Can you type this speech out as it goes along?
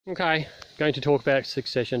Okay, going to talk about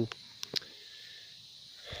succession.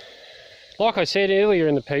 Like I said earlier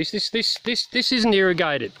in the piece, this isn't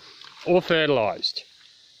irrigated or fertilised.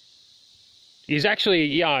 There's actually,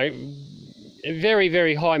 you know, a very,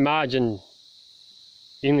 very high margin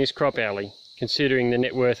in this crop alley, considering the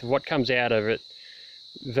net worth of what comes out of it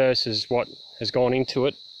versus what has gone into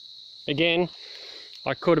it. Again,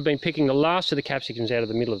 I could have been picking the last of the capsicums out of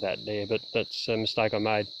the middle of that there, but that's a mistake I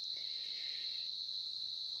made.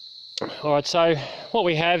 Alright, so what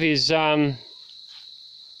we have is, in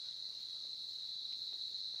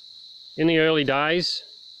the early days,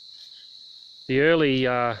 the early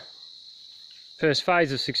first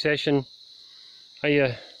phase of succession are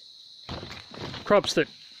your crops that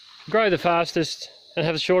grow the fastest and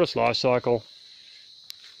have the shortest life cycle,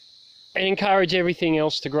 and encourage everything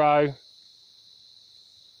else to grow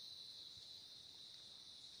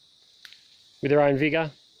with their own vigour.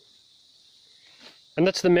 And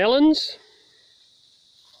that's the melons,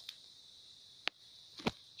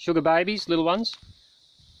 sugar babies, little ones.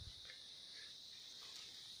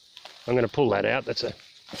 I'm going to pull that out. That's a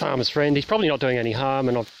farmer's friend. He's probably not doing any harm,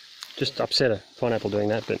 and I've just upset a pineapple doing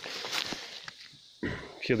that, but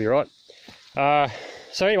she'll be right.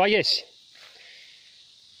 So anyway, yes,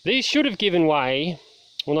 these should have given way,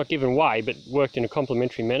 well, not given way, but worked in a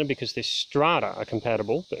complementary manner because their strata are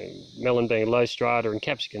compatible, melon being low strata and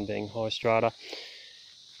capsicum being high strata.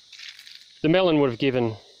 The melon would have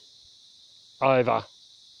given over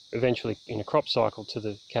eventually in a crop cycle to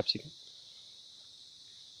the capsicum.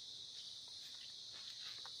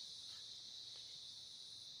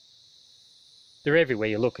 They're everywhere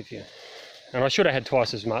you look, and I should have had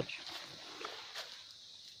twice as much.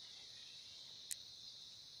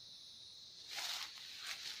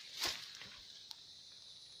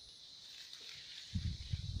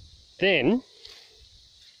 Then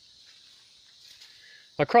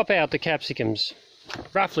I crop out the capsicums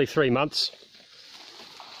roughly 3 months,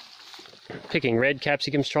 picking red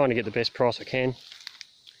capsicums, trying to get the best price I can.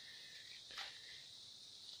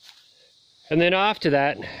 And then after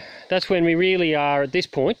that, that's when we really are at this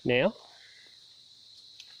point now,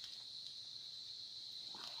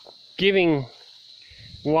 giving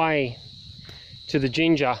way to the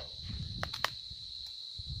ginger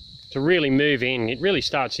to really move in. It really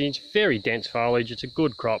starts, it's very dense foliage, it's a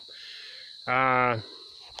good crop.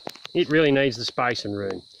 It really needs the space and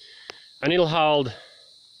room. And it'll hold,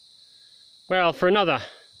 well, for another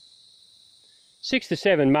 6 to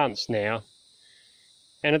 7 months now.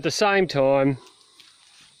 And at the same time,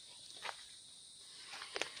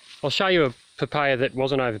 I'll show you a papaya that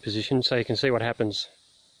wasn't over positioned so you can see what happens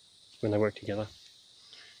when they work together.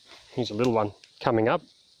 Here's a little one coming up.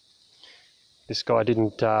 This guy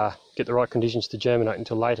didn't get the right conditions to germinate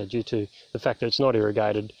until later due to the fact that it's not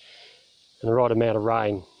irrigated, and the right amount of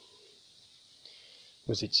rain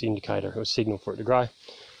was its indicator, it was signal for it to grow.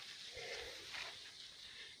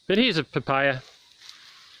 But here's a papaya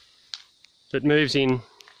that moves in.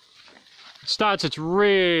 It starts its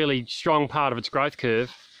really strong part of its growth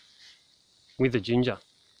curve with the ginger.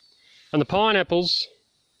 And the pineapples,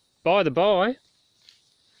 by the by,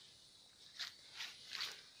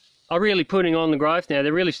 are really putting on the growth now.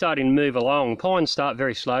 They're really starting to move along. Pines start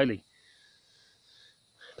very slowly.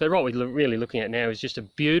 But what we're really looking at now is just a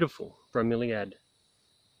beautiful bromeliad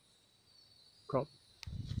crop.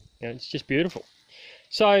 You know, it's just beautiful.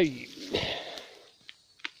 So,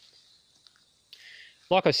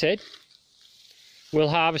 like I said, we'll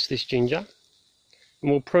harvest this ginger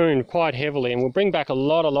and we'll prune quite heavily and we'll bring back a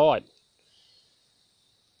lot of light.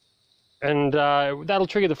 And that'll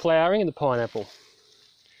trigger the flowering of the pineapple.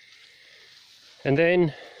 And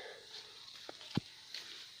then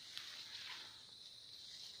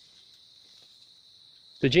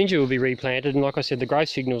the ginger will be replanted, and like I said, the growth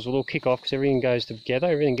signals will all kick off because everything goes together,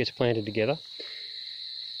 everything gets planted together.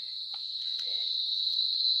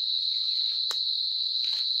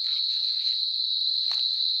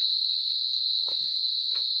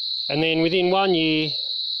 And then within 1 year,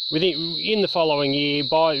 in the following year,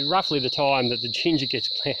 by roughly the time that the ginger gets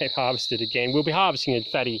harvested again, we'll be harvesting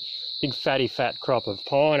a big fatty fat crop of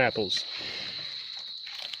pineapples.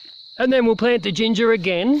 And then we'll plant the ginger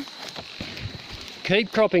again,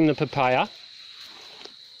 keep cropping the papaya,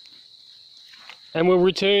 and we'll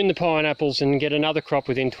return the pineapples and get another crop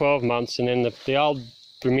within 12 months, and then the old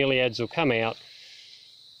bromeliads will come out.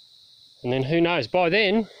 And then who knows, by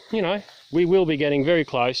then, you know, we will be getting very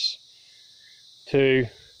close to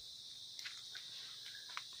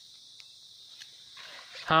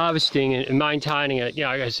harvesting and maintaining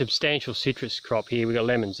a substantial citrus crop here. We've got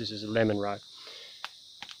lemons. This is a lemon row,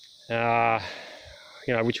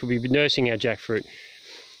 which will be nursing our jackfruit.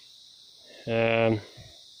 And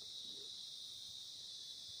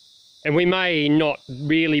we may not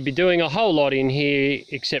really be doing a whole lot in here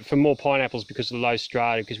except for more pineapples because of the low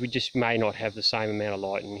strata, because we just may not have the same amount of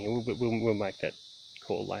light in here. We'll make that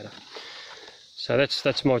call later. So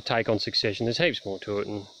that's my take on succession. There's heaps more to it,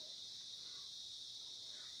 and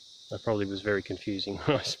I probably was very confusing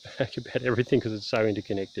when I spoke about everything because it's so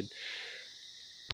interconnected.